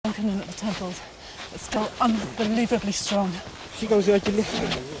sunken in at the temples, but still unbelievably strong.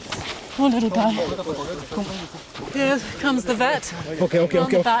 Oh, little guy. Here comes the vet. Okay. On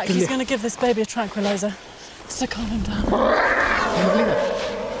the back. He's going to give this baby a tranquilizer just to calm him down.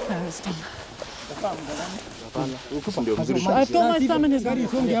 There, it's done. I've got my thumb in his mouth. We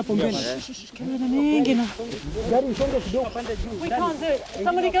can't do it.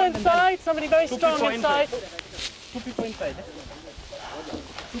 Somebody go inside. Somebody very strong inside. 2 people inside.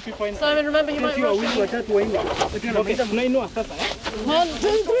 2 people inside. Simon, remember you might rush me. 1, 2, 3.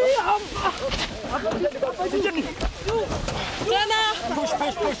 Dana! Push.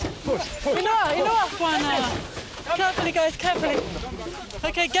 Inoa! Carefully, guys, carefully.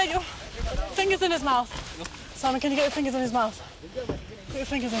 Okay, get your fingers in his mouth. Simon, can you get your fingers in his mouth? Put your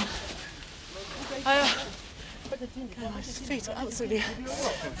fingers in. Okay, my feet are absolutely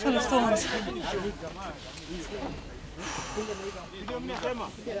full of thorns.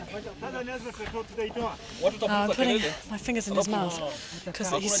 I'm putting my fingers in his mouth because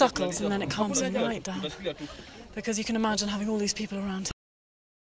he suckles and then it calms him right down. Because you can imagine having all these people around.